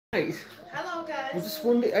Right. Hello guys. We're just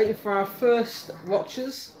wondering for our first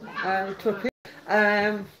watchers to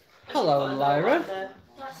appear. Hello Lyra.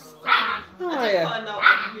 How are you?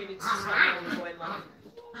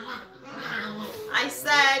 I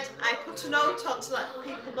said I put a note on to let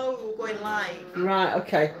people know we were going live. Right,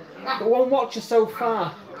 okay. Got one watcher so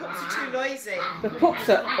far. Pups are too noisy. The pups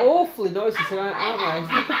are awfully noisy tonight,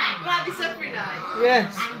 aren't Like this every night. they?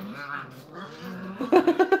 Yes.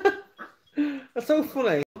 They're so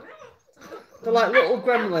funny. They're like little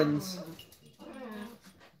gremlins.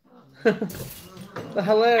 They're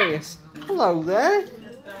hilarious. Hello there.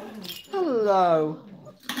 Hello.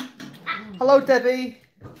 Hello, Debbie.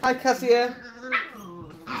 Hi, Cassia.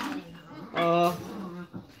 Hello,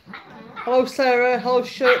 Sarah. Hello,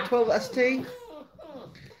 Shirt 12ST.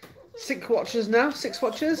 6 watchers now. 6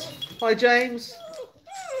 watchers. Hi, James.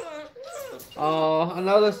 Oh, I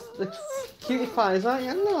know the cutie pies, aren't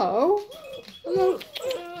you? Hello. Hello.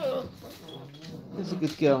 That's a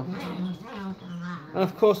good girl. And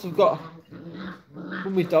of course, we've got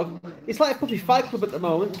Mummy Dog. It's like a puppy fight club at the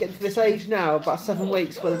moment, getting to this age now, about 7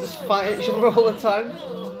 weeks, where they're just fighting each other all the time.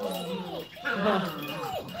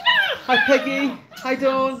 Hi Peggy, hi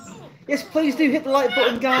Dawn. Yes, please do hit the like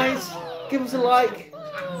button, guys. Give us a like.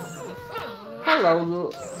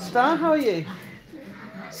 Hello, Star, how are you?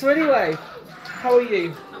 So anyway, how are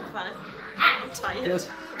you? I'm fine. I'm tired. Good.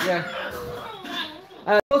 Yeah.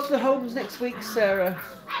 Go to the homes next week, Sarah.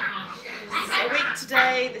 A week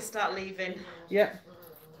today, they start leaving. Yeah.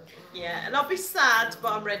 Yeah, and I'll be sad,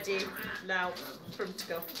 but I'm ready now for them to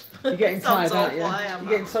go. You're getting tired, aren't you? I am.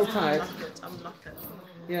 You're getting so tired. I'm knackered.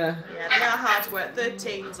 Yeah. Yeah, they are hard work.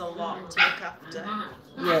 13's a lot to look after.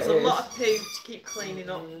 Yeah, It's a lot of poo to keep cleaning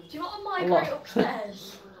up. Do you want to migrate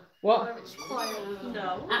upstairs? What? Where it's quiet.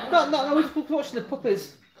 No. No, we're watching the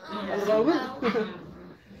puppies at the moment.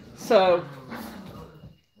 So,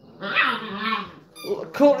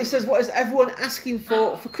 Courtney says, what is everyone asking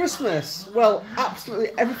for Christmas? Well,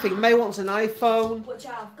 absolutely everything. May wants an iPhone. Which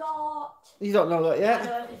I've got. You don't know that I yet?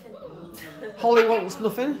 know everything. Holly wants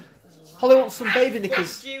nothing. Holly wants some baby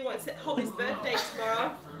knickers. What's it? Holly's birthday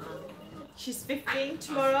tomorrow. She's 15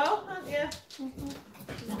 tomorrow, aren't you?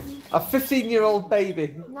 A 15-year-old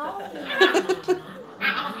baby. No.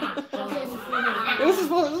 This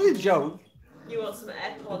is a joke. You want some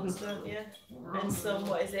AirPods, don't you? And some,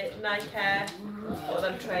 what is it, Nike Air, or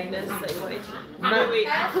them trainers that you wanted. Louis,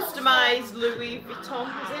 customised Louis Vuitton,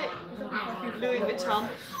 is it? Louis Vuitton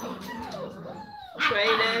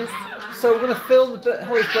trainers. So we're going to film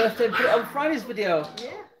Holly's birthday and put it on Friday's video.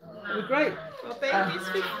 Yeah. It'll be great. My baby's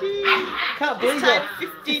 15. Can't believe This time, it.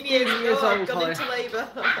 15 years ago, old, I've gone Holly. into labour.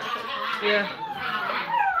 Yeah.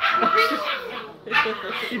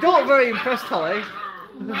 You don't look very impressed, Holly.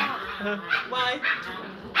 Why?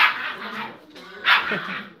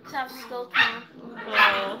 To have skull time.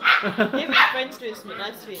 Oh. Yeah, my friend's doing something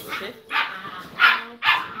nice for you, isn't she?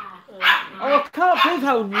 Oh, I can't believe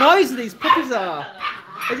how noisy these puppies are.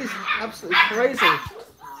 It is absolutely crazy.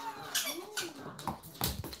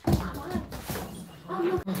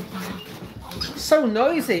 So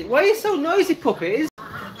noisy. Why are you so noisy, puppies?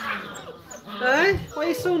 Eh? Why are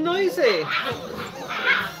you so noisy?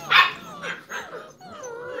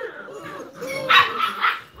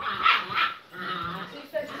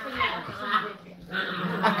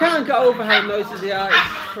 I can't get over how noisy they are. It's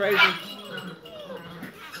crazy.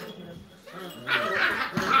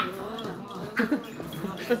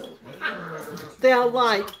 They are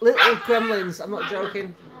like little gremlins. I'm not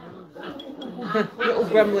joking. Little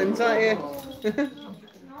gremlins, aren't you?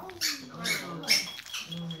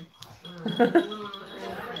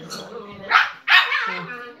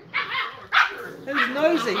 Who's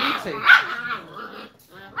noisy? You two.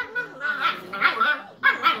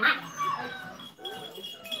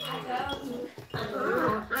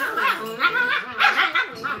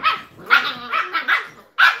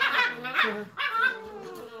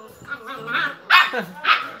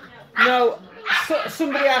 No,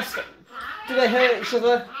 somebody asked, do they hurt each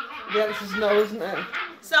other? The answer's no, isn't it?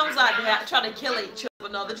 Sounds like they're trying to kill each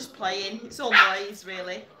other, no, they're just playing. It's all noise,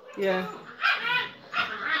 really. Yeah.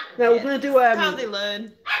 Now we're going to do How they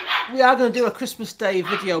learn. we are going to do a Christmas Day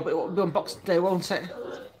video, but it won't be on Boxing Day, won't it?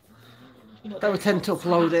 That would tend to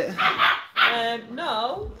upload it.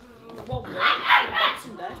 No, it won't be.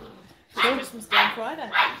 Boxing Day. It's Christmas Day on Friday.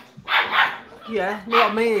 Yeah, no,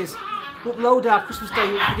 what I mean is, we upload our Christmas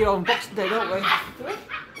Day video on Boxing Day, don't we? Do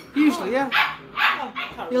we? Usually, yeah. Oh,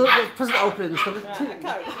 I can't You look at present opening and stuff. Right, I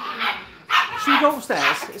can't Should we go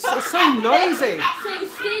upstairs? It's so noisy. So you're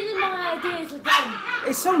stealing my ideas again.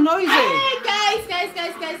 It's so noisy. Hey guys.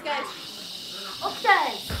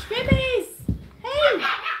 Upstairs. Babies. Hey.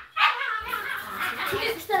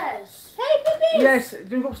 Yes,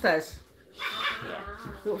 do you go upstairs?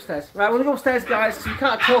 Go upstairs. Right, I want to go upstairs, guys, because we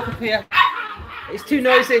can't talk up here. It's too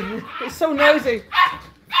noisy. It's so noisy.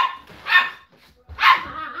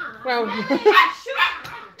 Well,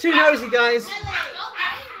 too noisy, guys.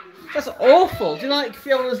 That's awful. Do you like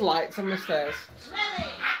Fiona's lights on the stairs?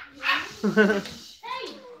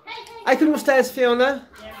 I come upstairs, Fiona.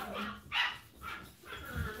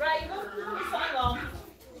 Right, you go sign on.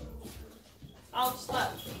 I'll just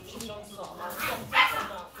let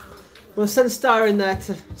We'll send Star in there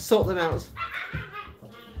to sort them out.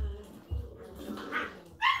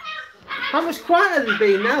 How much quieter have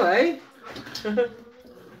they been now, eh?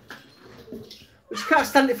 She can't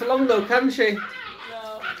stand it for long though, can she?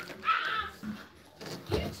 No.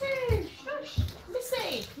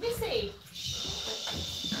 Missy, Missy.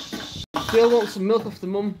 She'll want some milk off the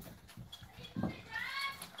mum.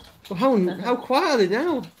 Well, how quiet are they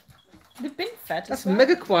now? They've been fed. That's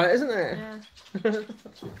mega quiet, isn't it? Yeah.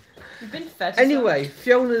 They've been fed. Anyway,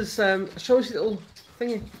 Fiona's shows you little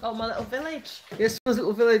thingy. Oh, my little village. Yes, Fiona's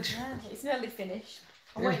little village. Yeah, it's nearly finished.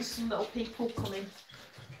 I'm Yes. waiting for some little people coming,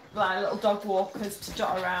 like little dog walkers to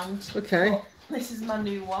dot around. Okay. But this is my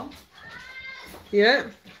new one. Yeah.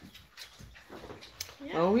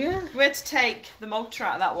 Yeah. Oh yeah. We had to take the motor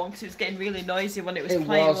out of that one because it was getting really noisy when it was It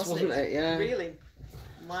playing, was, wasn't wasn't it? Yeah. Really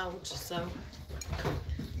loud. So.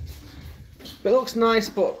 But it looks nice,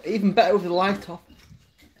 but even better with the light off.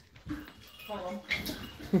 Hold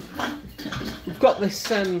on. We've got this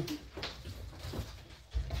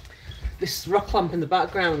this rock lamp in the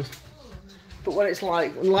background, but when it's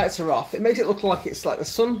like when lights are off, it makes it look like it's like the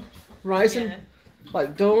sun rising, Yeah.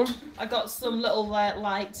 like dawn. I got some little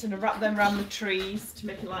lights and I wrapped them around the trees to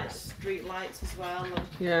make it like street lights as well. And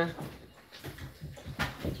Yeah.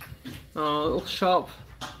 Oh, a little shop,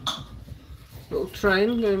 little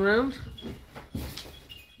train going round.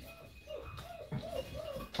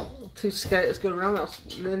 Two skaters going around.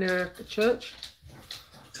 That's near the church,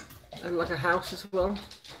 and like a house as well.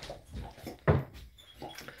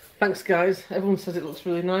 Thanks, guys. Everyone says it looks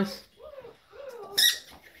really nice.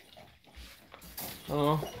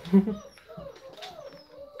 Oh. we've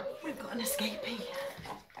got an escapee.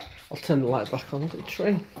 I'll turn the light back on. Look at the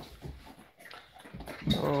tree.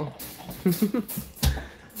 Oh.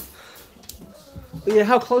 But yeah,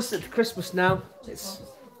 how close is it to Christmas now? It's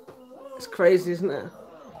crazy, isn't it?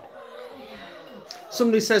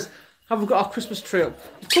 Somebody says, have we got our Christmas tree up?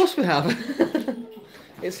 Of course we have.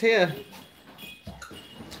 It's here.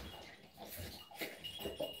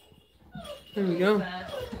 There we go.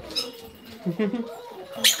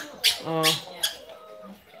 Oh.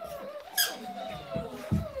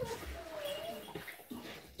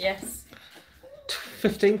 Yes.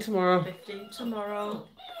 15 tomorrow. 15 tomorrow.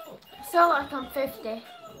 I feel like I'm 50.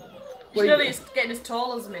 She's nearly getting as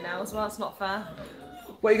tall as me now as well. It's not fair.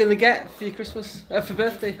 What are you going to get for your Christmas? For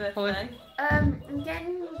birthday? Holly? Birthday. I'm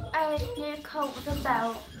getting a new coat with a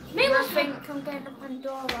belt. I think I'm getting a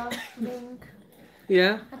Pandora ring.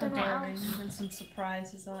 Yeah. I don't know what Pandora else. rings and some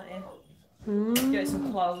surprises, aren't you? Mm. You got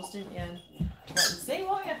some clothes, didn't you? Wait and see,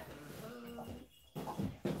 won't you?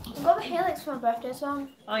 I got the Helix for my birthday, so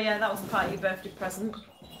Oh yeah, that was part of your birthday present.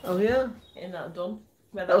 Oh yeah. Getting that done.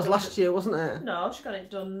 That was last year, wasn't it? No, she got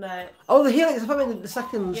it done. Oh, the Helix. I thought it was the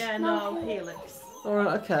seconds. Yeah, no, Helix. All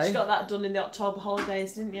right. Okay. She got that done in the October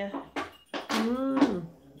holidays, didn't you? Mm.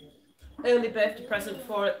 Early birthday present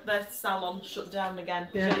before the salon shut down again.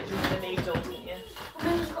 Yeah. You did it with the needle, didn't you?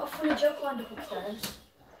 I've just got a funny joke lined up upstairs.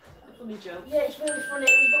 Funny joke. Yeah, it's really funny.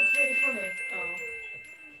 It looks really funny. Oh.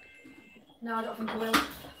 No, I don't think I will.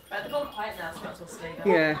 Right, they're both quiet now, so I might as well stay down.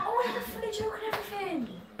 Yeah. Oh, I had a funny joke and everything.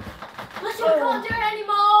 Listen, I can't do it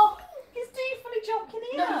anymore. He's doing funny joke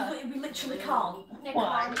in No, here. we literally can't.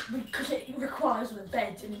 Why? Because it requires a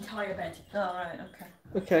bed, an entire bed. Oh, right, okay.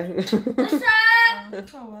 Okay. Listen!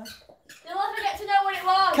 Oh, well. You'll never get to know what it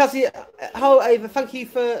was. Cassie, hello Ava. Thank you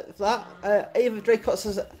for that. Ava Draycott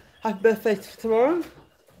says happy birthday tomorrow,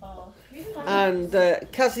 Oh. and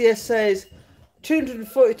Cassia says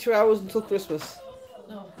 242 hours until Christmas.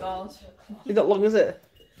 Oh, God. It's not long, is it?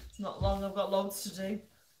 It's not long, I've got loads to do.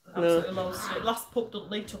 No. Absolutely loads to do. Last pup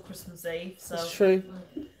doesn't leave till Christmas Eve, so. That's true.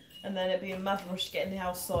 And then it'd be a mad rush getting the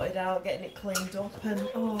house sorted out, getting it cleaned up, and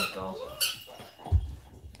oh God.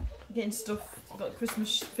 Getting stuff, got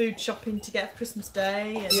Christmas food shopping to get for Christmas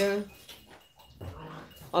Day, and Yeah.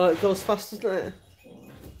 I know it goes fast, doesn't it?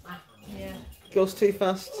 yeah. It goes too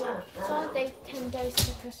fast. So I think 10 days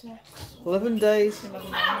to Christmas. 11 days.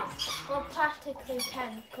 Well, practically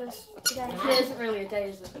 10, because today isn't really a day,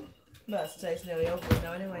 is it? Well, today's nearly over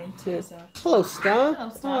now anyway, isn't it? Yeah. So. Hello, Star. Hello,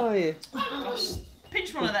 Star. How are you? Gosh,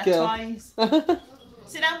 pinch one of their Good girl. toys.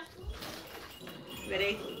 Sit down.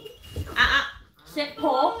 Ready? Sit,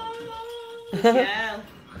 paw. Yeah.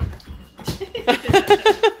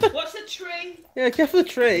 Watch the tree. Yeah, careful the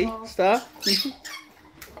tree, Star.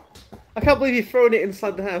 I can't believe you're throwing it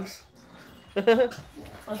inside the house. Oh no,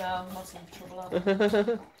 I'm not in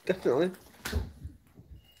trouble. Definitely.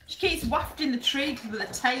 She keeps wafting the tree with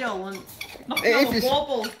her tail and knocking on the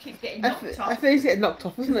wobble. Keeps getting knocked off. I think he's getting knocked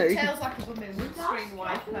off, isn't he? Tail's like a blooming windscreen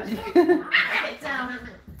wiper. Get down.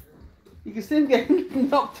 You can see him getting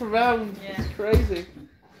knocked around. Yeah. It's crazy.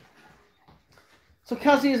 So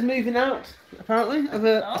Kazzy is moving out, apparently, of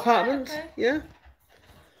her apartment. Okay. Yeah.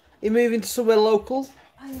 You're moving to somewhere local.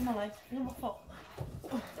 Oh, my leg. No, my foot.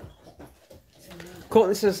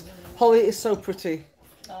 Courtney says, Holly is so pretty.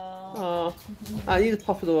 Oh. Oh, you're the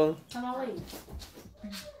popular one. Can I leave?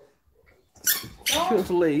 If you want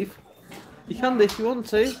to leave, you can leave if you want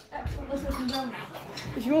to.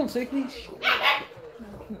 If you want to, can you...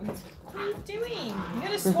 What are you doing? You're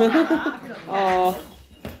going to swallow that. Oh,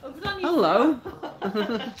 hello. What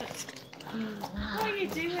are you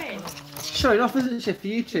doing? Showing off, isn't she, for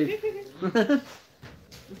YouTube?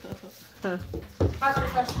 I got it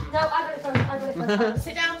first. No, I got it first.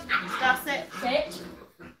 Sit down. Star, sit. Sit.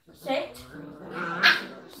 Sit.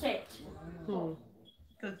 Sit.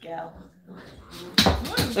 Good girl.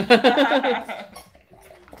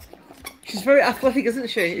 She's very athletic, isn't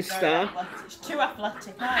she? It's Star. She's too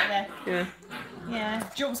athletic, aren't they? Yeah. Yeah.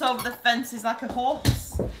 Jumps over the fences like a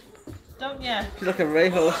horse. Don't you? She's like a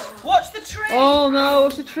racehorse. Watch the tree. Oh no,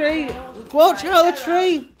 what's the tree? Watch out, the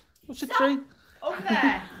tree. What's the tree? Over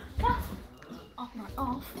there.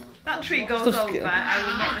 Off. That tree goes Stuff's over. getting- I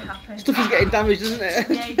will not be happy. Stuff is getting damaged, isn't it?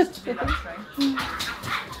 Yeah, you just do that tree.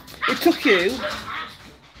 It took you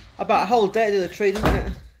about a whole day to do the tree, didn't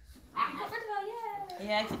it?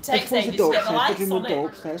 Yeah, if it Let's takes close the ages to door get the upstairs. lights Bedroom on will go it.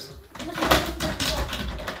 upstairs.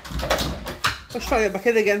 Let's try to get back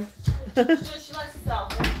in again. Does she like herself?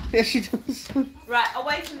 Yeah, she does. Right,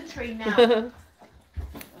 away from the tree now.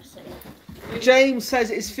 James says,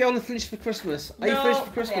 is Fiona finished for Christmas? Are you No, finished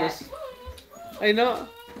for Christmas? Are you not?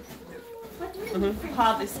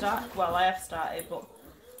 Hardly started. Well, I have started, but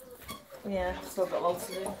yeah, still got loads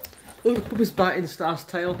to do. Oh, the puppy's biting Star's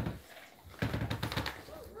tail.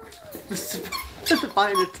 Just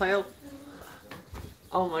biting her tail.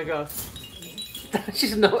 Oh my god.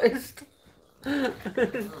 She's noticed.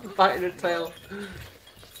 Biting her tail.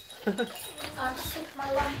 I'm sick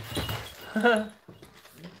my lamp.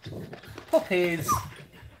 Puppies.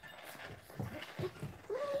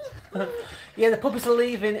 Yeah, the puppies are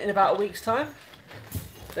leaving in about a week's time.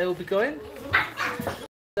 They will be going.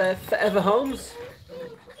 Their forever homes.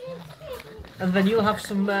 And then you'll have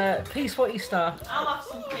some peace, won't you, Star? I'll have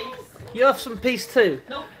some peace. You'll have some peace too.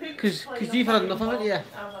 No poop. Because you've had enough, haven't you? I've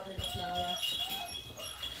had enough now, yeah.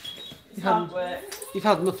 It's You've hard had- work. You've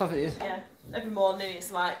had enough, haven't you? Yeah. Every morning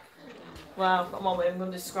it's like, wow, I'm on way, I'm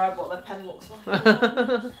going to describe what their pen looks like.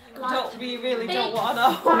 You really don't want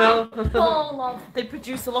to know. No. Full of. They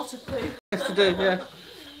produce a lot of poop. Yes, to do, yeah.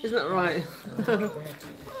 Isn't that right?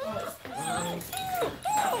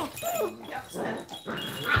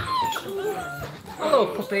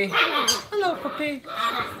 Hello, puppy. Hello, puppy.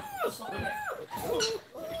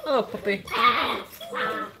 Hello, puppy.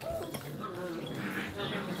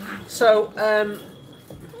 So,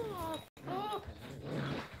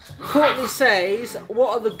 Courtney says,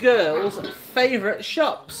 what are the girls' favourite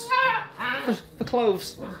shops for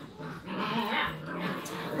clothes?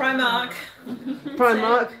 Primark.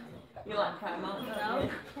 Primark. You like Primark, don't you?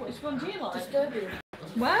 Which one do you like? Disturbing.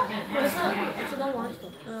 Where? What is that? It's an online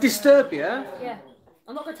stuff. Disturbia? Yeah.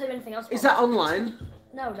 I'm not going to tell you anything else. Is that online?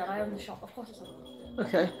 No, Dad, I own the shop. Of course it's not.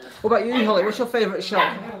 Okay. What about you, Holly? What's your favourite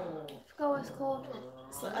shop? Go, it's called.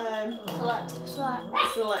 Select. Select.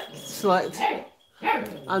 Select. Select.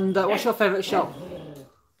 And what's your favourite shop?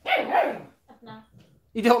 No.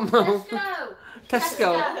 You don't know? No.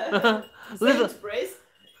 Tesco. Lidl. Sainsbury's.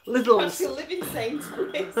 Lidl's. You live in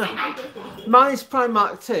Sainsbury's. Mine is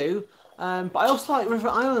Primark too, but I also like River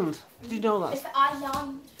Island. Did you know It's that? the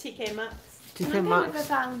I9. TK Maxx. TK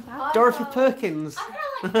Maxx. I Dorothy found- Perkins.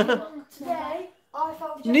 Today, I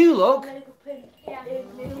found New look. Yeah,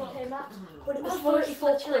 new look came out, but it was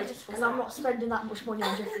 44 quid, and I'm not spending that much money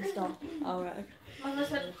on Jeffree Star. Alright.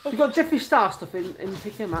 You've got Jeffree Star stuff in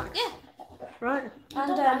TK Maxx. Yeah. Right.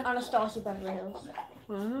 And Anastasia Beverly Hills.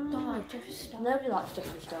 Don't like Jeffree Star. Nobody likes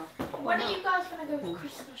Jeffree Star. When are you guys going to go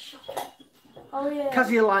Christmas shopping? Oh yeah.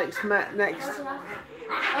 Kazia likes Met next.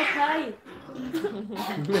 Okay.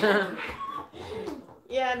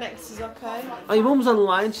 Yeah, next is okay. Oh, your mum's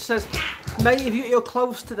online. She says, mate, have you got your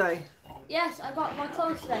clothes today? Yes, I got my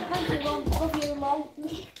clothes today. Thank you, Mum. Love you, Mum.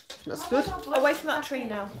 That's good. Away from that tree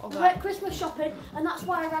now. We went Christmas shopping, and that's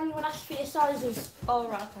why I rang you and asked for your sizes. Oh,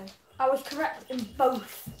 right, okay. I was correct in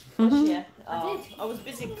both. Yeah. I did. I was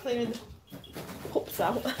busy cleaning the pups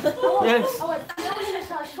out. Yes. I went, I'm in a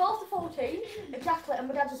size 12 to 14, exactly, and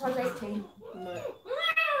my dad's a size 18. No.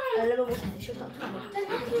 Little wasn't it? She's not 20.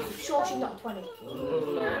 Sure, she's not 20.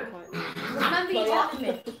 Remember you telling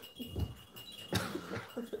me?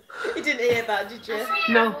 You didn't hear that, did you?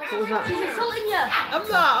 No, what was that? She's insulting you. I'm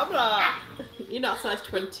not. You're not size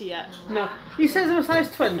 20 yet. No. You said I'm a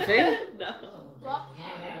size 20? No. What?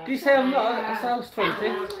 Do you say I'm not a size 20?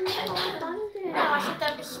 No, I said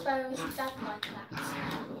don't expose your dad like that.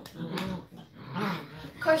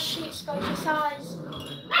 Because she exposed your size.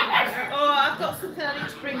 Oh, I've got something I need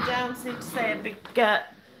to bring down to say a big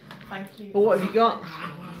thank you. Well, what have you got?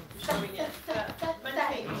 Can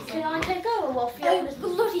I take over while Fiona's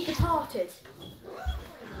bloody hearted?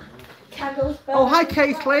 Candles. Oh, hi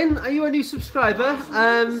Caitlin. Are you a new subscriber?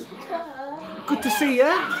 Good to see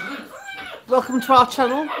you. Welcome to our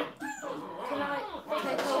channel. Can I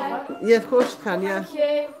take over? Yeah, of course you can, yeah. Thank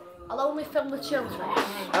you. I'll only film the children.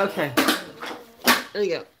 Okay. There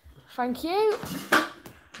you go. Thank you.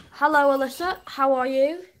 Hello, Alyssa. How are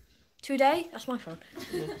you today? That's my phone.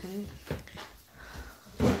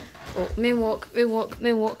 Oh, moonwalk.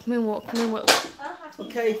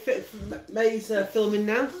 Okay, May's filming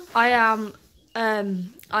now. I am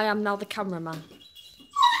now the cameraman.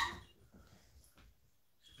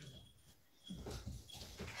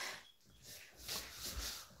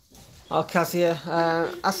 Oh, Kazia,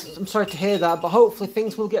 I'm sorry to hear that, but hopefully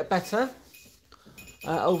things will get better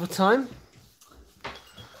over time.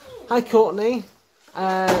 Hi, Courtney.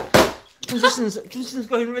 Transition's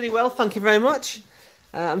going really well, thank you very much.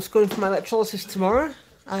 I'm just going for my electrolysis tomorrow,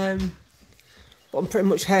 but I'm pretty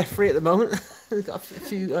much hair-free at the moment. I've got a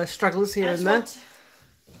few stragglers here and there.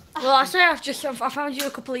 Well, I say I found you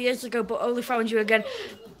a couple of years ago, but only found you again.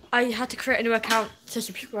 I had to create a new account to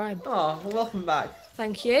subscribe. Oh, well, welcome back.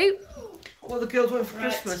 Thank you. What the girls want for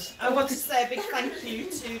Christmas? I want to say a big thank you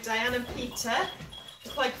to Diane and Peter, the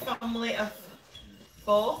Clegg family of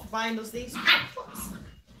 4, for buying us these chocolates.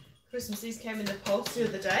 Christmas, these came in the post the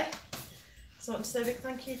other day. So I want to say a big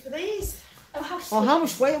thank you for these. Oh, how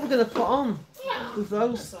much weight are we going to put on with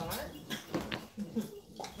those? That's alright.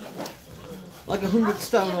 Like 100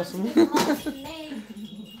 stone or something.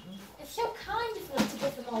 It's so kind of them to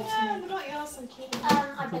give them all to Yeah, me. they're not yours, thank you.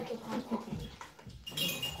 I beg your pardon.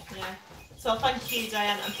 Yeah. So thank you,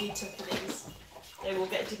 Diane and Peter, for these. They will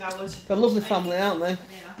get devoured. They're a lovely family, aren't they? Yeah.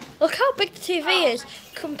 Look how big the TV is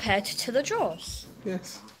compared to the drawers.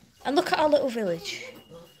 Yes. And look at our little village.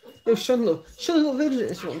 Yo, show the little village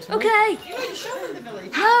this one time. Okay. You already showed them the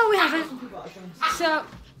village. No, we haven't. So,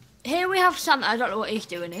 here we have Santa. I don't know what he's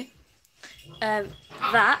doing here.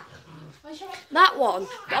 That one,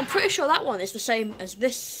 I'm pretty sure that one is the same as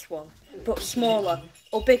this one, but smaller,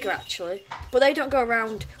 or bigger actually. But they don't go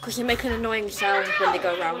around because they make an annoying sound when they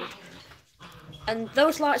go round. And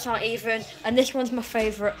those lights aren't even, and this one's my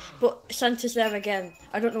favourite, but Santa's there again.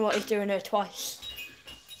 I don't know what he's doing here twice.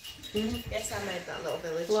 Yes, I made that little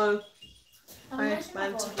village. Hello. I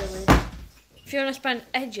meant a village. Fiona spent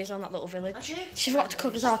ages on that little village. I did. She forgot to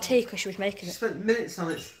cook us our tea because she was making it. Spent minutes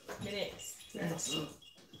on it. Minutes. Yes.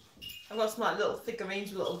 I've got some like little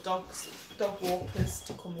figurines with little dogs, dog walkers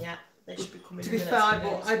to come yet. They should be coming. To be in the fair, next few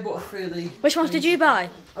days. I bought 3 of the. Which ones did you buy?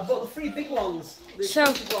 I bought the 3 big ones. The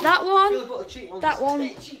So, cheap ones. that one, I bought the cheap ones. that one,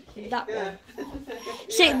 that Yeah. one.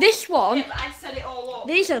 See, this one, Yeah, but I set it all up.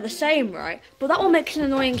 these are the same, right? But that one makes an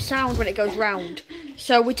annoying sound when it goes round.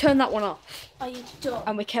 So we turned that one off. Are you done?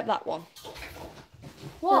 And we kept that one.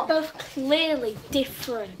 What? They're both clearly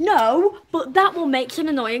different. No, but that one makes an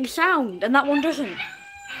annoying sound, and that one doesn't.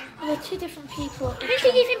 They're 2 different people. Shut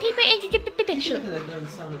up.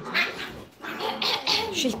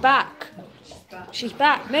 She's back. She's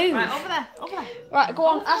back. Move. Right, over there, over there. Right, go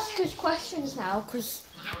on. Ask us questions now, because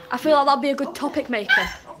I feel like that'd be a good topic maker.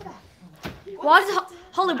 Why does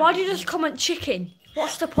Holly? Why do you just comment chicken?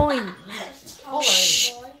 What's the point?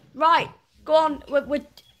 Shh. Right, go on. We're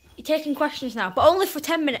taking questions now, but only for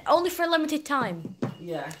 10 minutes. Only for a limited time.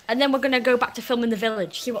 Yeah. And then we're gonna go back to filming the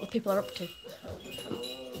village. See what the people are up to.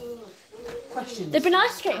 Questions. They've been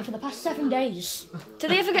ice skating for the past 7 days. Do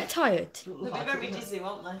they ever get tired? They'll be very dizzy,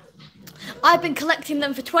 won't they? I've been collecting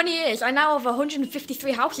them for 20 years. I now have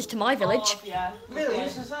 153 houses to my village. Oh, yeah. Really?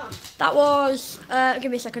 What was that? That was,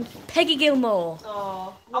 give me a second, Peggy Gilmore.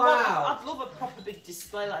 Oh, Wow. I'd love a proper big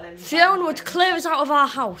display like them. Fiona would clear us out of our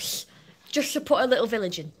house just to put a little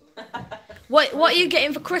village in. What are you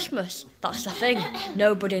getting for Christmas? That's the thing.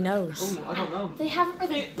 Nobody knows. Oh, I don't know. They haven't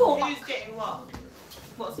really Who's bought. getting what?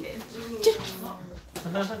 what's getting.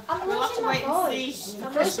 I'm We'll have losing to my wait and voice. see.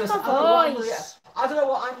 I'm Christmas. losing I don't know what I'm gonna my get. voice. I don't know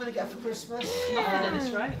what I'm going to get for Christmas. Nothing in this,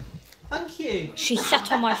 right? Thank you. She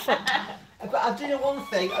sat on my foot. But I do know one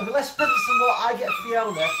thing. I'll be less presents than what I get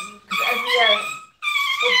Fiona.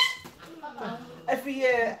 Because every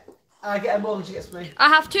year I get her more than she gets me. I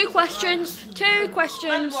have two questions. Two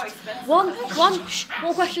questions. One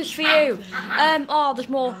question's for you. Oh, there's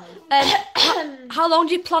more. How long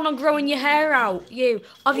do you plan on growing your hair out? You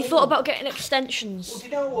have you thought about getting Well, extensions? do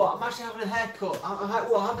you know what? I'm actually having a haircut. I'm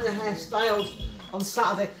having a hair styled on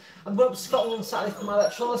Saturday. I'm going up to Scotland on Saturday for my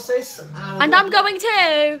electrolysis. And I'm going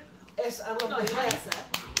to. Yes, I'm having my hair.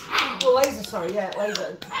 Well, laser, sorry, yeah, laser.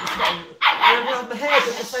 And I'm going to have my hair done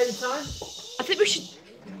at the same time. I think we should.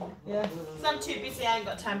 Yeah, So I'm too busy, I ain't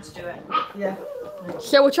got time to do it. yeah,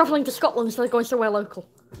 So we're travelling to Scotland instead of going somewhere local.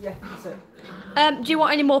 yeah, that's it. Do you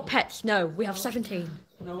want any more pets? No, we have 17.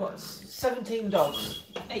 No, what? 17 dogs.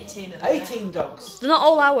 18 of them. 18 dogs. They're not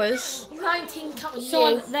all ours. 19 count So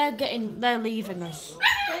you. they're leaving us.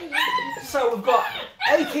 So we've got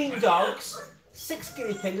 18 dogs, 6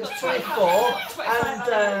 guinea pigs, that's 24,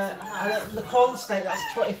 and the corn snake,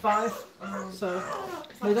 that's 25. So,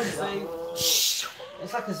 we don't see.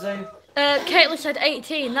 It's like a zoo. Caitlin said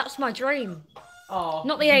 18. That's my dream. Oh,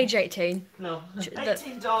 Not the age 18. no.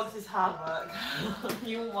 18 dogs is hard work.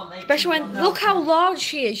 You won't want 18. Especially when look how large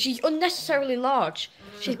she is. She's unnecessarily large.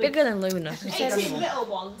 She's bigger than Luna. 18 little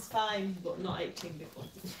ones, fine, but not 18 big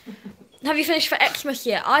ones. Have you finished for Xmas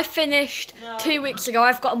yet? I finished 2 weeks ago.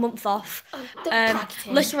 I've got a month off.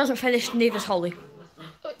 Listen hasn't finished. Neither's Holly.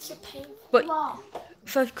 Oh, it's a pain. But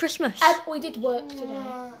for Christmas, We did work today.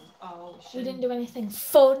 Oh, We shit. didn't do anything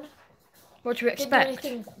fun. what do you Didn't do expect?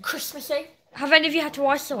 anything Christmassy. Have any of you had to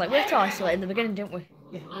isolate? We had to isolate in the beginning, didn't we?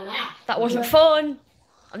 Yeah. That wasn't fun.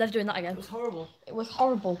 I'm never doing that again. It was horrible. It was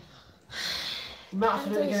horrible. We might have to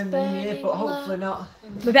do it again in the new year, but hopefully not.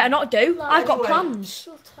 We better not do. I've got Anyway. plans.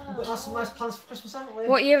 We've got some nice plans for Christmas, haven't we?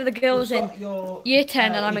 What year are the girls We've in? got your, Year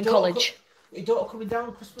 10 and I'm your in daughter college. Your daughter coming down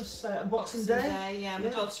on Christmas and Boxing Day. Yeah, my Yeah.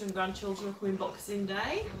 daughter and grandchildren are coming Boxing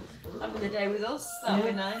Day. Having a day with us, that'll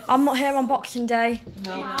be nice. I'm not here on Boxing Day.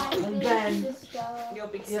 No. And then Your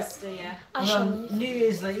big Yeah. sister, yeah. New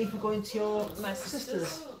Year's Eve, we're going to your My sisters.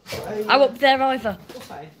 sisters. I won't be there either.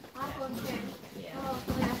 Okay.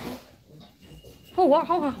 Oh, what?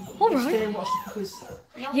 All right. Stay and watch the quiz.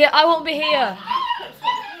 Yeah, I won't be here.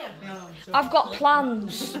 I've got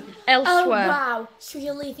plans Oh elsewhere. wow! So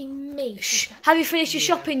you're leaving me? Shh. Have you finished your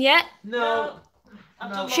shopping yet? No.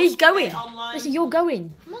 I've done She's most of it going. Online. Listen, you're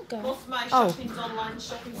going. I'm not going. Most of my Oh. shopping's online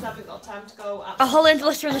shopping, so I haven't got time to go out. Are Holly and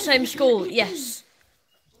Alyssa in the same school? Yes.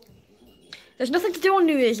 There's nothing to do on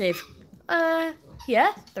New Year's Eve.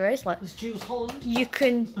 Yeah, there is. Like, It's Jules Holland. you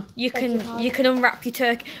can unwrap your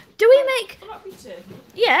turkey. Do we make? I'm not to.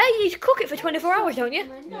 Yeah, you cook it for 24 hours, don't you?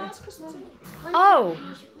 Yeah, it's Christmas. Oh,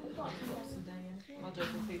 Boxing Day, yeah. I'll do it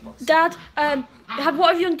for food boxing. Dad.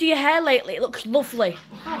 What have you done to your hair lately? It looks lovely.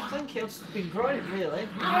 Oh, thank you. I've been growing it really.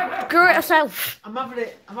 Grow it yourself. I'm having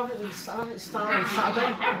it styled on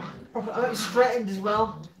Saturday. Proper, I'm having it straightened as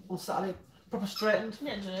well on Saturday. Proper straightened.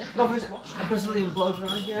 Yeah, do it. I'm having a Brazilian blow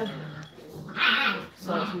dry, yeah.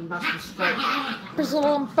 So it's been nice and straight.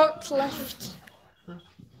 Brazilian butt left.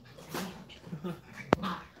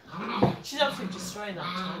 She's absolutely destroying that.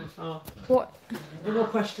 Oh. What? Any more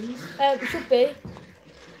questions? Should be.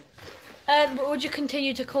 But would you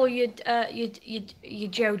continue to call your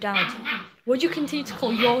Joe Dad? Would you continue to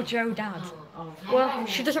call your Joe Dad? Oh. Well,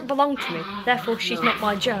 she doesn't belong to me, therefore she's not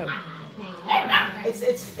my Joe.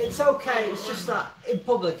 It's okay. It's just that in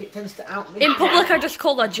public it tends to out me. In public, I just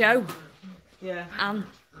call her Joe. Yeah. Anne.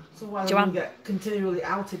 So why Joanne. don't get continually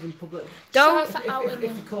outed in public? Don't. Sorry for outing If you.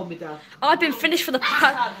 you call me dad. I've been finished for the. It's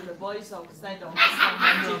hard with the boys though, because they don't understand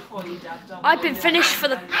how to call you dad, don't I've they? been finished for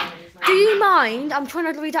the. Do you mind? I'm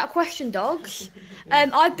trying to read out a question, dogs.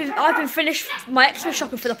 I've been finished my Xmas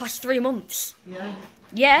shopping for the past 3 months. Yeah.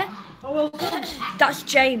 Yeah, Oh well done. that's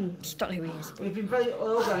James. Don't know who he is. We've been very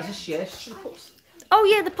organised this year. Should have put Oh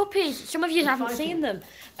yeah, the puppies. Some of you haven't seen them.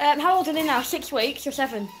 How old are they now? 6 weeks or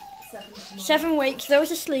 7? 7 weeks.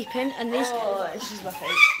 Those are sleeping, and these, Oh, she's my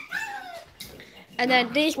favourite. and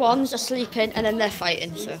then these ones are sleeping, and then they're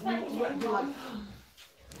fighting. So.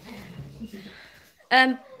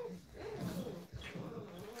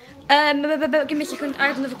 Give me a second. I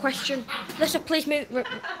have another question. Lisa, please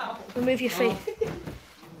remove your feet.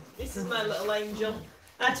 This is my little angel.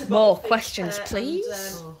 I had to More both questions, and,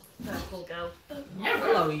 please. purple girl.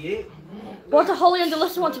 hello you. What do Holly and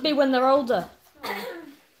Alyssa want to be when they're older?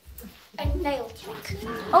 A nail tech.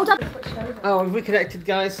 Oh, Dad. Oh, we've reconnected,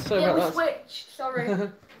 guys. Sorry about that. switched. Sorry.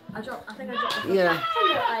 I think I dropped the Yeah.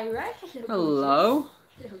 Hello, Ira. Hello.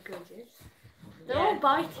 little goodies. They're all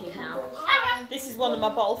biting now. This is one of my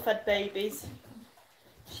bottle-fed babies.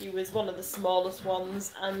 She was one of the smallest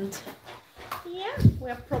ones, and yeah, we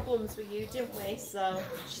had problems with you, didn't we? So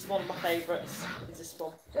she's one of my favourites. Is this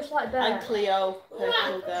one? Just like And that. Cleo, her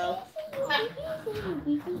little girl.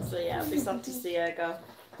 So yeah, it'll be sad to see her go.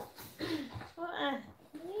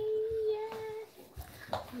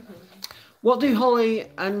 What do Holly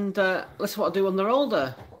and what do when they're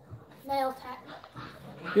older? Nail tech.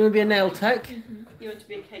 You want to be a nail tech? You want to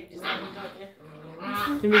be a cake designer, don't you? You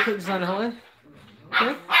want to be a cake designer, Holly?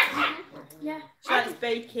 Yeah? Yeah. She likes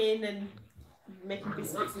baking and making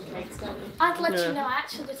biscuits and cakes, don't you? I'd let Yeah. you know, I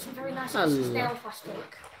actually did some very nice Hello. Christmas nails last week.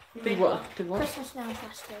 You Did made what? Did what? Christmas nails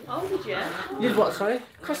last week. Oh, did you? You did what, sorry?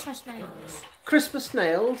 Christmas nails. Christmas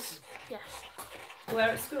nails. Yes. Where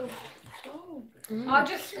at school? I'll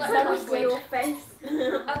just let That them was with good. your face.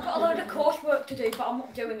 I've got a load of coursework to do, but I'm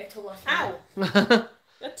not doing it till last minute. Ow!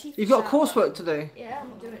 Your teeth You've got are coursework to do. Yeah, I'm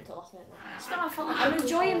not doing it till last minute. It's not my fault. I'm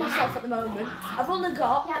enjoying myself at the moment. I've only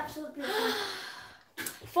got Yeah, absolutely.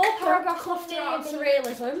 4 paragraphs left to write on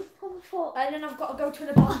surrealism, and then I've got to go to an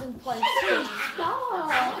abandoned place. I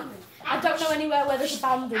don't know anywhere where there's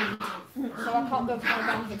abandoned, so I can't go to an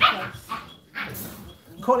abandoned place.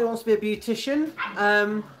 Courtney wants to be a beautician.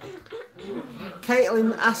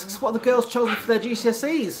 Caitlin asks what the girls chosen for their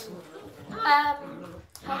GCSEs.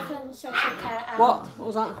 Health and social care. And What? What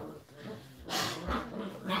was that?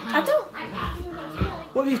 I don't.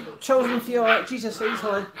 What have you chosen for your GCSEs,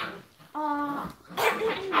 Holly?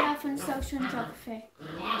 Health and social and geography.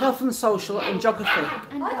 Health and social and geography.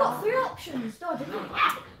 And I got 3 options. No, I didn't.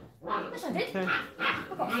 Yes, I did. Okay. I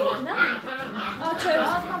got 4 now. I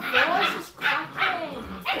chose. my voice is cracking.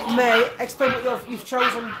 May, explain what you've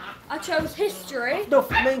chosen. I chose history, No,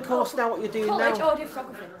 main course now, what you're doing college, now. or do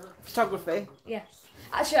photography. Photography. Yes.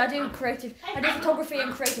 Actually, I do photography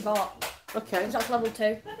and creative art. Okay. Because that's level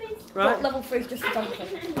 2. But Right. level 3 is just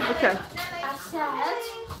photography. Okay. I said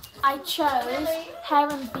I chose hair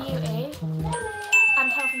and beauty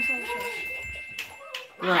and health and social.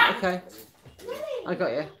 Right, okay. I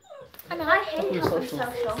got you. I mean, I hate health and social.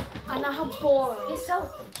 social. I know how boring. It's so.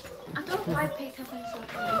 I don't like pick health and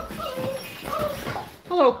social.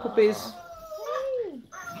 Hello, puppies.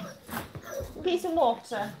 Piece of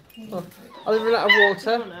water. Oh, are they running out of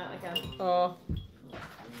water? Run out again. Oh.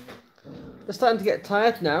 They're starting to get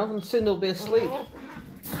tired now, and soon they'll be asleep.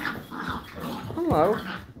 Hello.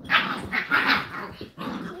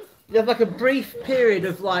 You have like a brief period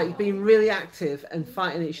of like being really active and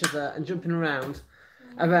fighting each other and jumping around,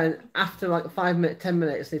 and then after like 5 minutes, 10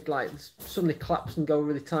 minutes, they'd like suddenly collapse and go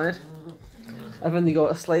really tired, and then they go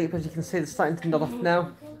to sleep. As you can see, they're starting to nod off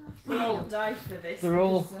now. We all die for this. They're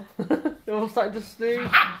all they're all starting to snooze.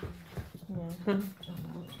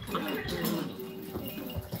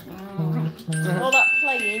 All that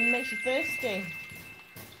playing makes you thirsty.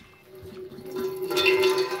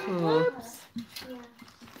 Oh.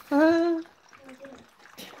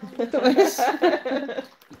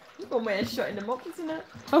 One way of shutting them up, isn't it?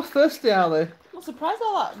 How thirsty are they? I'm surprised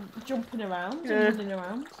all that jumping around Yeah. and running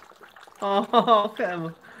around. Oh, look at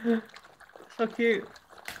them. So cute.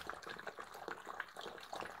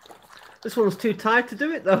 This one's too tired to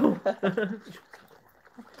do it though. I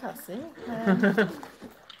can't see it.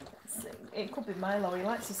 It could be Milo, he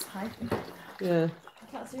likes his typing. Yeah. I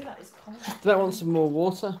can't see that, it's cold. Do I want some more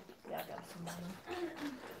water? Yeah, I'll get some Milo.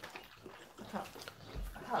 I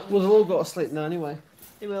can't Well, they'll all go to sleep now anyway.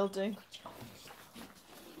 They will do.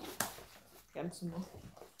 Get him some more.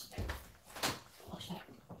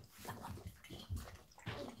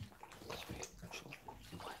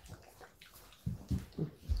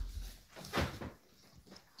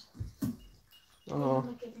 Oh.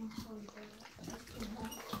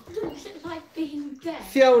 Is it like being dead?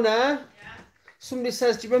 Fiona, somebody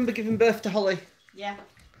says, do you remember giving birth to Holly? Yeah.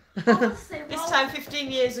 Honestly, This time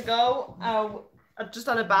 15 years ago, I'd just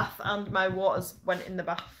had a bath and my waters went in the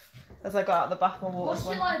bath. As I got out of the bath, my waters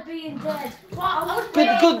went. like being dead?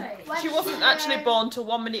 Good. She wasn't actually born till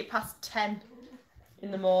 1 minute past 10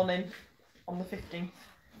 in the morning on the 15th.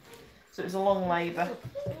 So it was a long labour.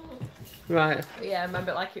 Right. But yeah, I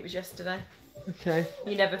remember it like it was yesterday. Okay.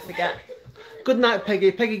 You never forget. Good night,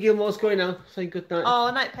 Peggy. Peggy Gilmore's going now. Say good night.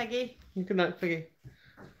 Oh, night, Peggy. Good night, Peggy.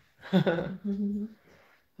 Oh.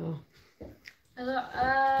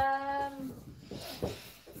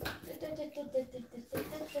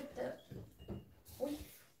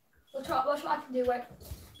 Watch what I can do. Wait.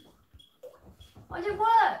 Oh, it didn't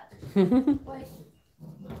work. Wait.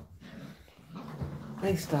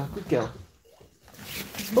 Thanks, Star. Good girl.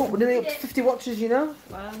 Oh, we're nearly up to 50 watches, you know.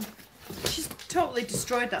 Wow. She's totally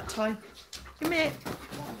destroyed that toy. Give me it.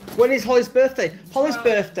 When is Holly's birthday? Holly's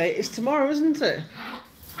birthday is tomorrow, isn't it?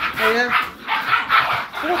 Oh, yeah.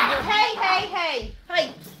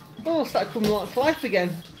 Hey. Oh, started coming to life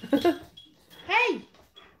again. Hey.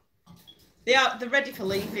 They're ready for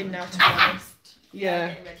leaving now, to be honest. Yeah.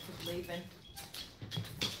 Getting ready for leaving.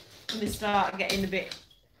 And they start getting a bit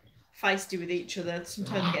feisty with each other.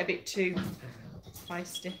 Sometimes they get a bit too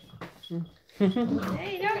feisty.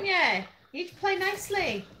 Hey, don't you? You need to play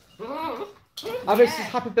nicely. I wish you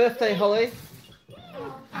happy birthday, Holly.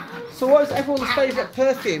 So what is everyone's favourite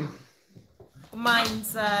perfume?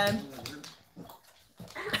 Mine's not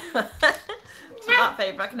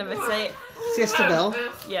favourite, I can never say it. Siesta Bell.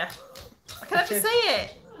 Yeah. I can never say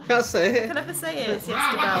it. Can't say I it. can never say it.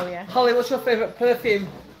 Siesta Bell, yeah. Holly, what's your favourite perfume?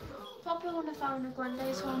 Probably one of Ariana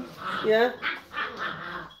Grande's one. Yeah?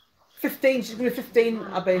 15, she's going to be 15,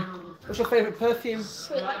 Abby. What's your favourite perfume?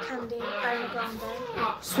 Sweet Like Candy, Ariana Grande.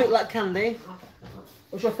 Sweet Like Candy.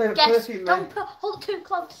 What's your favourite Guess. perfume, Don't mate? put, hold it too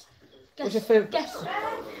close. Guess. What's your favourite? Guess.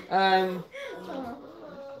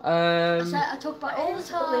 I talk about it all the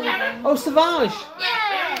time. Oh, Sauvage.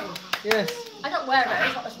 Yeah! Yes. I don't wear it, I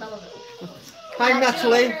just like the smell of it. Hi,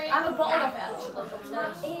 Natalie. I have a bottle of it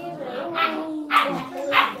actually.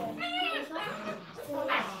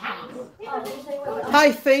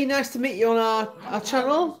 Hi, Fee. Nice to meet you on our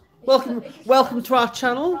channel. Welcome to our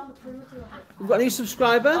channel. We've got a new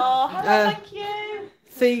subscriber. Oh, hello, thank you.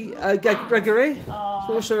 Fee Gregory. Oh.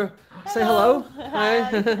 So we should say hello.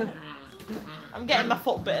 Hi. I'm getting my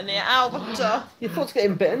foot bitten here. Ow, my toe. Your foot's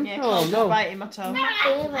getting bitten. Yeah, Oh no. biting my toe.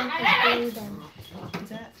 Earring is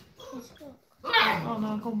Is it? Oh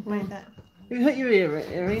no, go and bleed it. You hurt your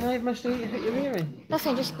earring. I imagine you hurt your earring.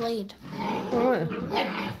 Nothing, just bleed. Alright.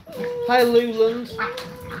 Hi, Luland.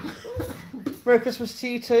 Merry Christmas to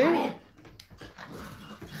you too.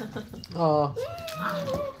 Oh.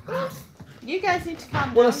 You guys need to calm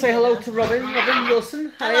down. Want to say hello here. to Robin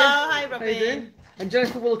Wilson. Hiya. Hello, hi How you Robin. doing? And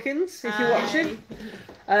Jennifer Wilkins, if you're Hi. watching.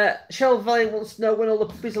 Cheryl Valiant wants to know when all the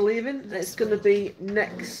puppies are leaving. It's going to be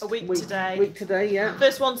next A week today. Week today, yeah.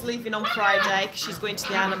 First one's leaving on Friday because she's going to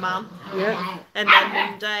the Isle of Man. Yeah. And then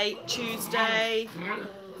Monday, Tuesday.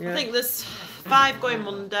 Yeah. I think there's 5 going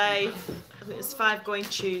Monday. I think there's 5 going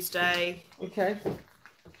Tuesday. Okay.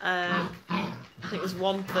 I think there's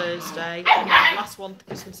 1 Thursday. And then last one for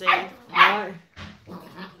Christmas Eve. Right.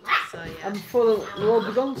 So yeah. And before they'll all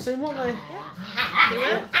be gone soon, won't they? They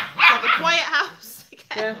will. Have a quiet house Yeah.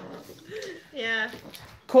 again. Yeah.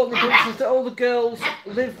 Courtney Brooks says that all the girls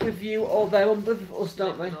live with you or their mum live with us,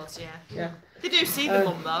 don't they? Does, yeah. Yeah. They do see the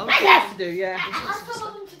mum though. Yes, they do, yeah. I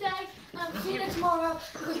saw them today, and I'm seeing it tomorrow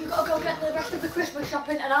because we've got to go get the rest of the Christmas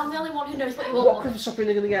shopping, and I'm the only one who knows what you What want. Christmas shopping are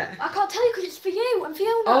they going to get? I can't tell you because it's for you and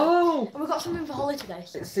Fiona. Oh! And we've got something for Holly today.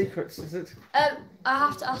 So. It's secrets, is it? I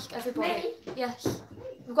have to ask everybody. Yes.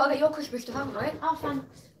 We've got to get your Christmas stuff, haven't we? Oh,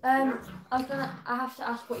 thanks. I have to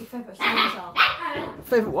ask what your favourite songs are.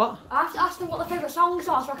 Favourite what? I have to ask them what their favourite songs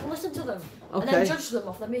are so I can listen to them. And Okay. then judge them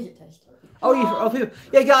off their music taste. Oh, people.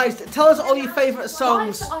 Yeah, guys, tell us all your favourite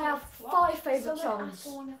songs. I have 5 favourite songs.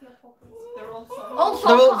 They're all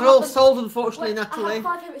They're all sold, unfortunately, Wait, I Natalie. have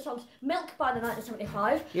 5 favourite songs. Milk by the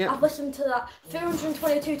 1975. Yeah. I've listened to that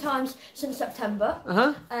 322 times since September.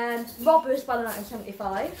 Uh-huh. Robbers by the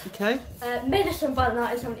 1975. Okay. Medicine by the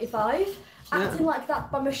 1975. Yeah. Acting Like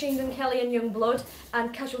That by Machine Gun Kelly and Youngblood.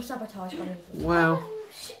 And Casual Sabotage by Youngblood. Wow.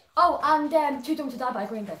 Oh, and Too Dumb to Die by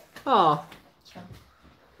Green Day. Oh.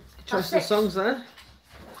 Choice of the That's it. songs there.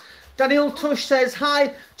 Daniel Tush says,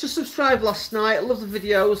 hi, just subscribed last night, love the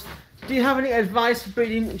videos. Do you have any advice for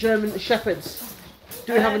breeding German Shepherds?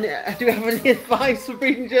 Do we have any advice for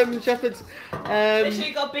breeding German Shepherds? Make sure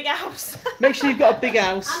you got a big house. Make sure you've got a big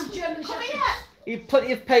house. And German Shepherds. You have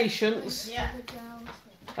plenty of patience.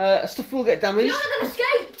 Yeah. Stuff will get damaged. You're not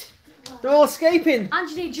escaped! They're all escaping. And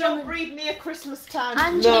you need Don't German... breed me a Christmas time.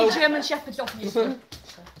 And you No. need German Shepherds, obviously.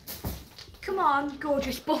 Come on,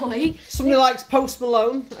 gorgeous boy. Somebody likes Post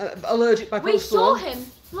Malone, allergic by We Post saw Malone. him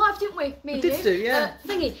live, didn't we? Me and did you. do, yeah.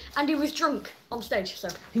 Thingy, and he was drunk on stage, so.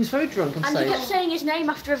 He was very drunk on And he stage. kept saying his name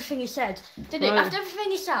after everything he said, didn't he? Right. After everything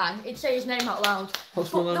he sang, he'd say his name out loud.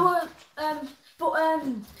 Post But Malone. there were,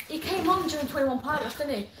 he came on during 21 Pilots,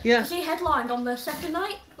 didn't he? Yeah. 'Cause he headlined on the second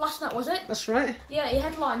night, last night was it? That's right. Yeah, he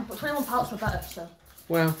headlined, but 21 Pilots were better, so.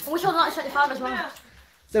 Wow. And we saw the 1975 as well.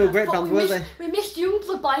 They were a great But band, we weren't missed, they? we missed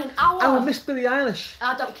Youngblood by an hour. Oh, I missed Billie Eilish.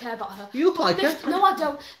 I don't care about her. You look like her. No, I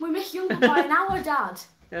don't. We missed Youngblood by an hour, Dad.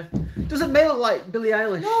 Yeah. Doesn't May look like Billie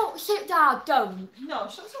Eilish? No, sit down, don't. No,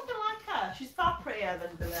 she looks something like her. She's far prettier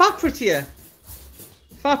than Billie. Far prettier.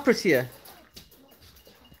 Far prettier.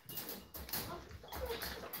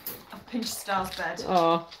 Pinch Star's bed.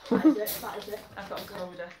 Oh. That is it. That is it. I've got a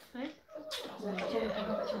coda. Eh?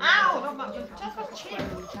 Ow! Not my chin.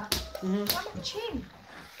 Not my chin.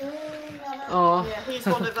 Oh. Yeah, he's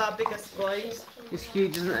one of our biggest boys. He's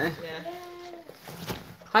huge, isn't he? Yeah.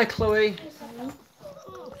 Hi, Chloe.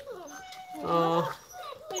 Oh.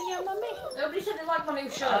 Nobody said they liked my new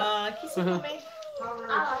shirt. Kiss you, mummy.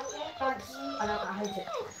 Thanks. I hate it.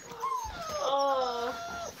 Oh.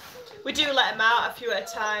 We do let him out a few at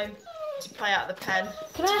a time to play out the pen.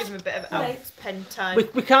 Can to I give him a bit of out pen time.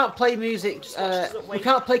 We can't play music. watches it We wait.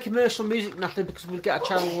 can't play commercial music, nothing, because we'll get a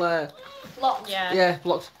channel. Locked. Yeah. Yeah,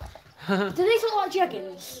 blocked. Do these look like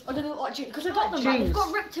jeggings? Or do they look like jeans? Because I got them, right? They've Jeans.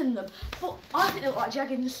 got ripped in them. But I think they look like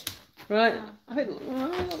jeggings. Right. I think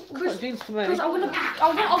look like jeans to me. Because I wouldn't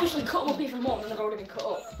obviously cut them up even more than they've already been cut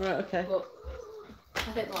up. Right. Okay. But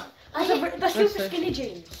I think like Are they're Let's super see. skinny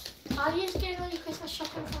jeans. Are you doing all your Christmas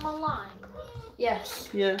shopping from online? Yes.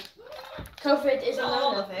 Yeah. COVID is a Not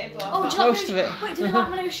all no. of it, but Oh, do you like Most my, of it. Wait, do you like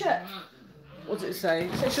my new shirt? What does it say?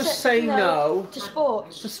 Says Just say no to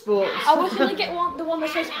sports. to sports. I was gonna get the one that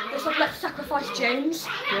said let's sacrifice James,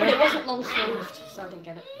 but it wasn't long sleeved, so I didn't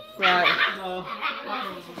get it. Right.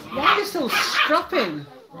 Why are they still scrapping?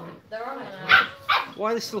 They're on it.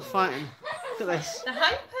 Why are they still fighting? Look at this. the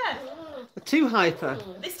hyper. They're too hyper.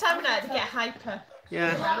 This time of night they get hyper.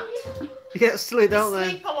 Yeah. They get silly, don't They they?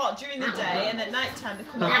 sleep a lot during the day and at night time they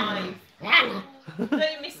come alive. Don't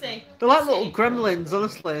you, Missy? They're like little gremlins,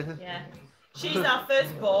 honestly. Yeah. She's our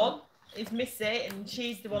firstborn. Is Missy, and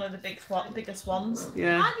she's one of the biggest ones.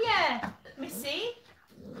 Yeah. Have you, Missy?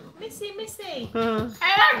 Missy. Uh,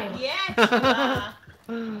 Yes, you are.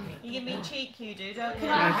 You give me cheek, you do, don't you? Can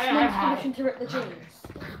I ask men's permission to rip the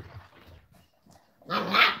jeans?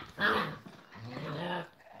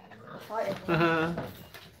 Fighting. uh,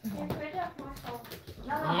 Get rid of my phone.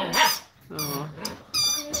 oh.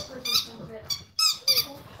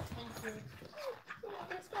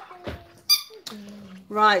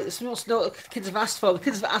 Right, something else to know what the kids have asked for. The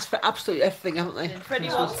kids have asked for absolutely everything, haven't they? Freddie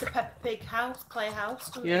wants a Peppa Pig house, clay house.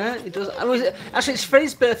 doesn't he? Yeah, it does. Actually, it's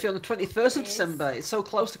Freddie's birthday on the 21st of December. It's so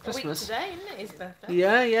close to A week Christmas. today, isn't it, his birthday?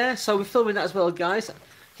 Yeah, yeah. So we're filming that as well, guys.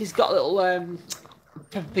 He's got a little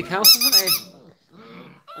Peppa Pig house, hasn't he?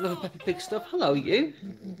 Another Peppa Pig stuff. Hello, you.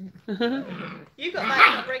 You got that,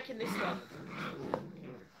 you're not breaking this one.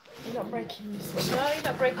 You're not breaking this one. No, you're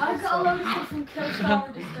not breaking I've this got a one. load of stuff from Killstar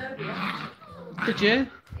and Disturbia. Did you?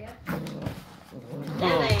 Yeah.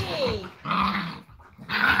 Nelly!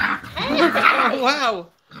 Oh, wow.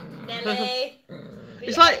 Nelly!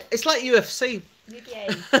 It's like UFC.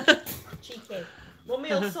 Behave. Cheeky. Mummy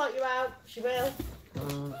will sort you out. She will.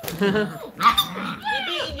 You're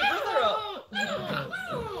beating your brother up.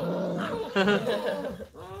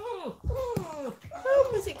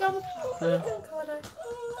 Oh, has it gone?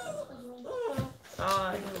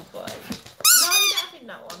 Oh, you little boy. No, you're not having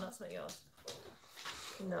that one. That's not yours.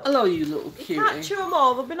 No. Hello, you little You can't cutie. chew them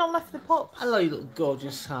all. They've been on left the pups. Hello, you little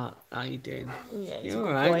gorgeous heart. How you doing? Yeah, you're You a good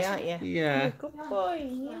alright? boy, aren't you? You're Yeah. a good boy.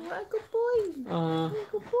 You're a good boy. Uh, You're a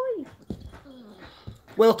good boy.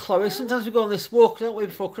 well, Chloe, sometimes we go on this walk, don't we,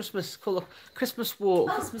 before Christmas? Called a Christmas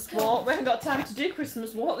walk. Christmas walk. We haven't got time to do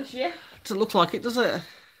Christmas walk this year. Doesn't look like it, does it?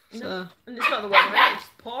 So, And it's not the weather, right? It's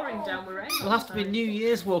pouring down with rain. it'll have to be New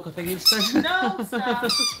Year's walk, I think, instead. No,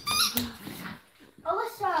 stop.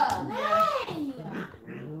 Alyssa! Hey!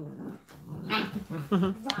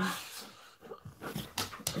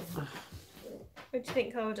 What do you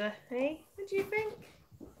think, Coda? Hey? What do you think?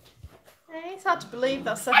 Hey, it's hard to believe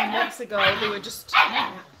that 7 weeks ago they were just,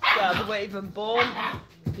 well, they weren't even born.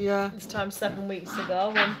 Yeah, This time 7 weeks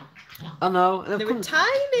ago when I know. And they were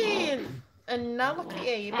tiny. And now look at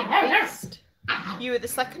you, you big beast. You were the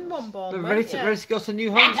second one born, They're weren't you? ready to go to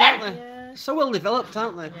new homes, aren't they? Yeah, So well developed,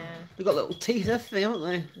 aren't they? yeah, They've got little teeth, everything, haven't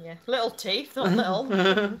they? yeah. Little teeth, not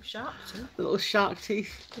little. Sharp teeth. Little shark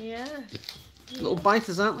teeth. Yeah, Little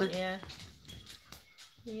biters, aren't they? yeah.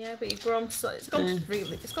 Yeah, but you've grown so it's gone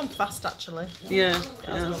it's gone fast actually. Yeah.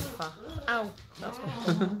 That's gone fast. Ow, that's my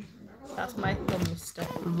thumb. That's my thumb, mister.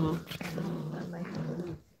 That's my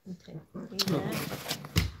thumb. Okay. Yeah.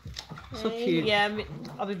 So cute. Yeah,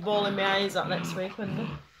 I'll be bawling my eyes out next week when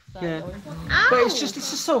Yeah. Ow! But it's just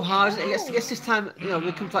so hard. It gets this time, you know,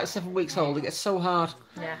 we come to like 7 weeks old. It gets so hard.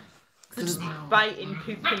 Yeah. It's just biting,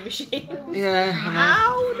 pooping machine. Yeah. I know.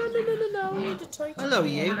 Ow! No, I need a toy. Hello,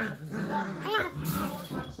 you.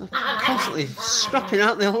 Constantly scrapping,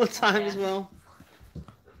 aren't they, all the time as well?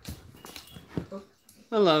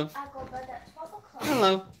 Hello. I go to bed at 12 o'clock.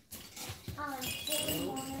 Hello. And 2 in the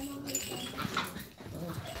morning on weekend.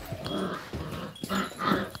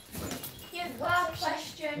 You've got a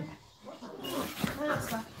question.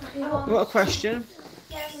 What a question.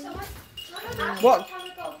 Yeah, someone What? Can we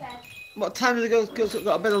go to bed? What time do the girls go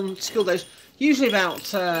to bed on school days? Usually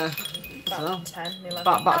about, I don't know, 10, 11.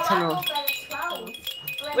 about 10 I or... go to bed at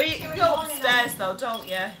 12. Well, you go upstairs though, don't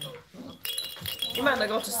you? You might not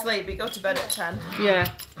go to sleep, but you go to bed at 10.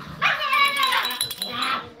 Yeah.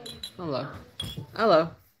 Hello. Hello.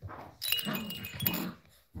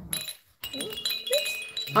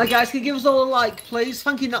 Hi guys, can you give us all a like, please?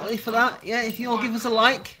 Thank you, Natalie, for that. Yeah, if you all give us a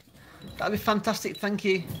like, that'd be fantastic. Thank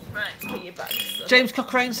you. Right, put your back. James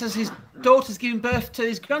Cochrane says his daughter's giving birth to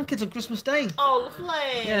his grandkids on Christmas Day. Oh,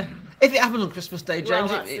 lovely. Yeah. If it happened on Christmas Day, James,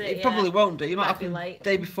 Well, it that's it, probably yeah. won't do. You might Might be happen late.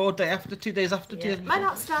 day before, day after, 2 days after. Yeah. Days Might before.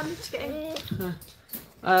 not stand to get in.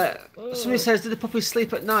 Somebody says, do the puppies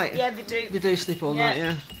sleep at night? Yeah, they do. They do sleep all night,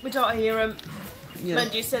 yeah. We don't hear them. Yeah.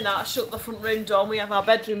 When you say that, I shut the front room door and we have our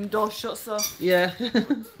bedroom door shut, so Yeah.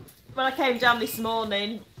 when I came down this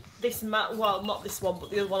morning, this mat, well, not this one,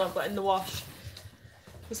 but the other one I've got in the wash,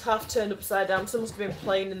 was half turned upside down. Someone's been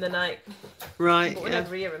playing in the night. Right, But we yeah.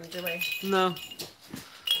 never hear them, do we? No.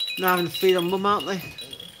 They're having to feed on mum, aren't they?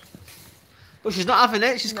 Well, she's not having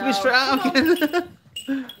it. She's coming No. straight out again.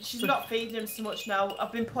 She's not feeding him so much now.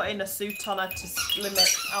 I've been putting a suit on her to limit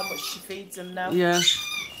how much she feeds him now. Yeah.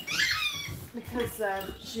 Because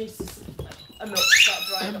she's a milk start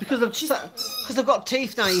drying up. Because they've got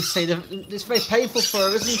teeth now, you see. It's very painful for her,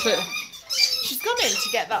 isn't it? She's gone in to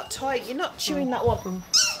get that toy. You're not chewing that one.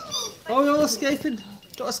 Oh, you're all escaping.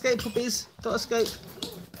 Don't escape, puppies. Don't escape.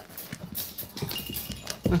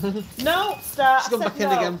 No, Star. She's gone I said back in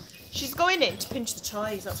no. again. She's going in to pinch the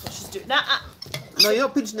toys. That's what she's doing. Nah, No, you're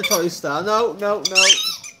not pinching the toys, Star. No, no, no.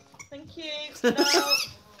 thank you. No.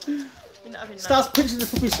 You're not having that. Star's pinching the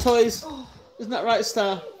puppy's toys. Isn't that right,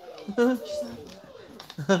 Star? You're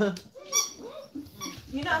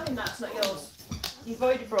not having that. It's not yours. You've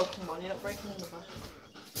already broken one. You're not breaking another.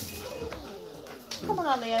 Come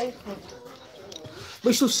on, Annie.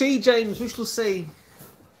 We shall see, James. We shall see.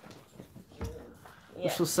 Yeah. We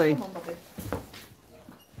shall see. Come on, Bobby.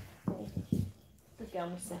 Good girl,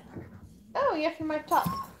 Missy. Oh, you're after my top.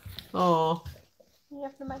 Oh. You're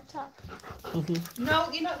after my top. No,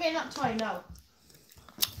 you're not getting that toy, no.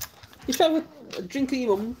 You should have a drink of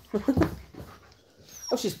your mum.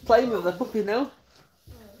 Oh, she's playing with the puppy now.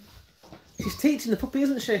 She's teaching the puppy,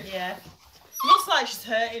 isn't she? Yeah. Looks like she's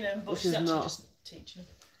hurting him, but Which she's is actually not. just teaching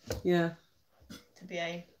him Yeah. to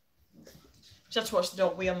behave. She had to watch the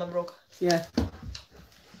dog wee on the rug. Yeah.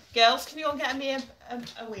 Girls, can you go and get me a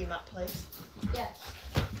wee mat, please? Yes.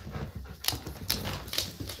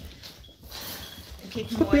 And keep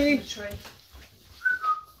him away from the tree.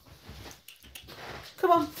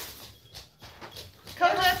 Come on.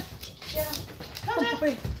 Come on, Yeah. come Come on, on.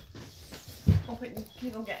 puppy. Can you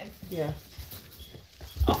go and get him? Yeah.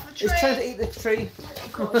 Off the tree. He's trying to eat the tree.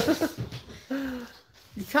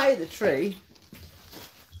 You can't eat the tree.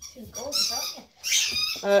 Two goals, don't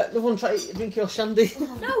you? The one trying to drink your shandy.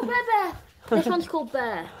 No, Bear. This one's called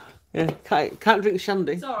Bear. Yeah, can't drink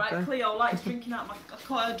shandy. It's alright, Okay. Cleo likes drinking out I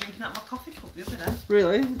caught her drinking out my coffee cup the other day.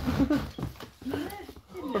 Really? Yeah,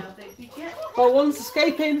 didn't know they'd be get. Oh, one's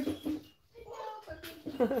escaping.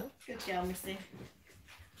 Good girl, Missy.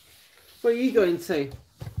 Where are you going to?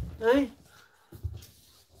 Eh?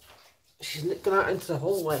 She's gone out into the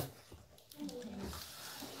hallway.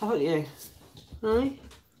 Haven't you? Eh?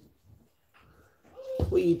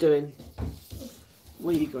 What are you doing?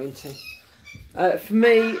 Where are you going to? For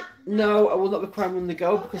me, no, I will not require them on the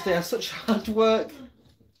go because they are such hard work.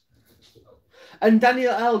 And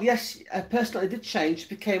Danielle L, yes, her personality did change. She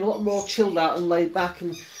became a lot more chilled out and laid back,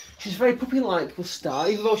 and she's very puppy-like with Star.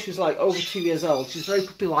 Even though she was like over 2 years old, she's very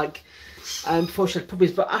puppy-like before she had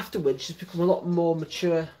puppies. But afterwards, she's become a lot more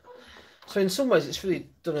mature. So in some ways, it's really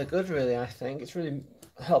done her good. Really, I think it's really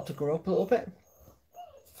helped her grow up a little bit.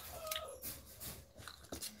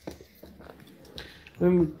 I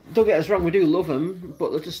mean, don't get us wrong, we do love them, but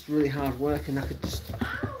they're just really hard work, and I could just...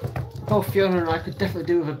 Both Fiona and I could definitely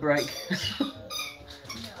do with a break.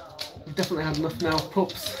 We've definitely had enough now,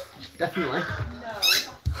 pups. Definitely.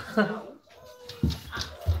 No.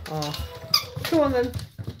 Oh. Come on then.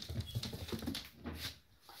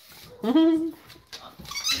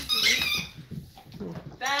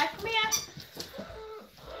 Bear, come here.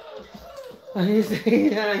 Yeah, he's He's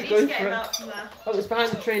going for getting it. out from there. Oh, it's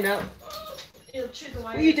behind the tree now. He'll chew the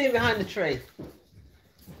wire. What are you doing behind the tree?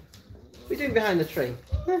 What are you doing behind the tree?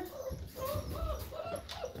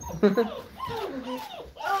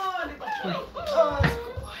 Oh, and he got away. Oh, that's a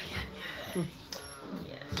good boy.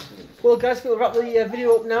 Yeah. Well, guys, we'll wrap the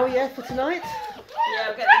video up now, yeah, for tonight. Yeah,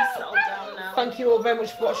 I'll get these settled down now. thank you all very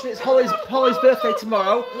much for watching. It's Holly's birthday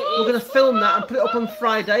tomorrow. We're going to film that and put it up on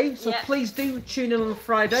Friday. So Yeah. please do tune in on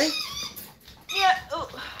Friday. Yeah. Oh.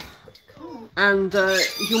 And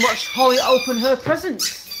you can watch Holly open her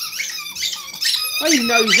presents. Are you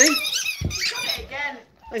nosy? Try it again.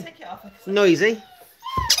 Hey. Take it off. Noisy.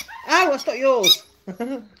 Ow, that's not yours.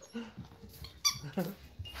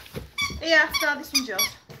 Yeah, start this one, Josh.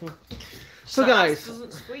 So That guys,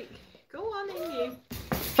 doesn't squeak. Go on in you.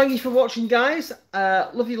 thank you for watching, guys.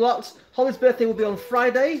 Love you lots. Holly's birthday will be on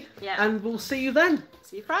Friday. Yeah. And we'll see you then.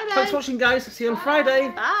 See you Friday. Thanks for watching, guys. See you on Friday.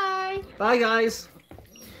 Bye. Bye, guys.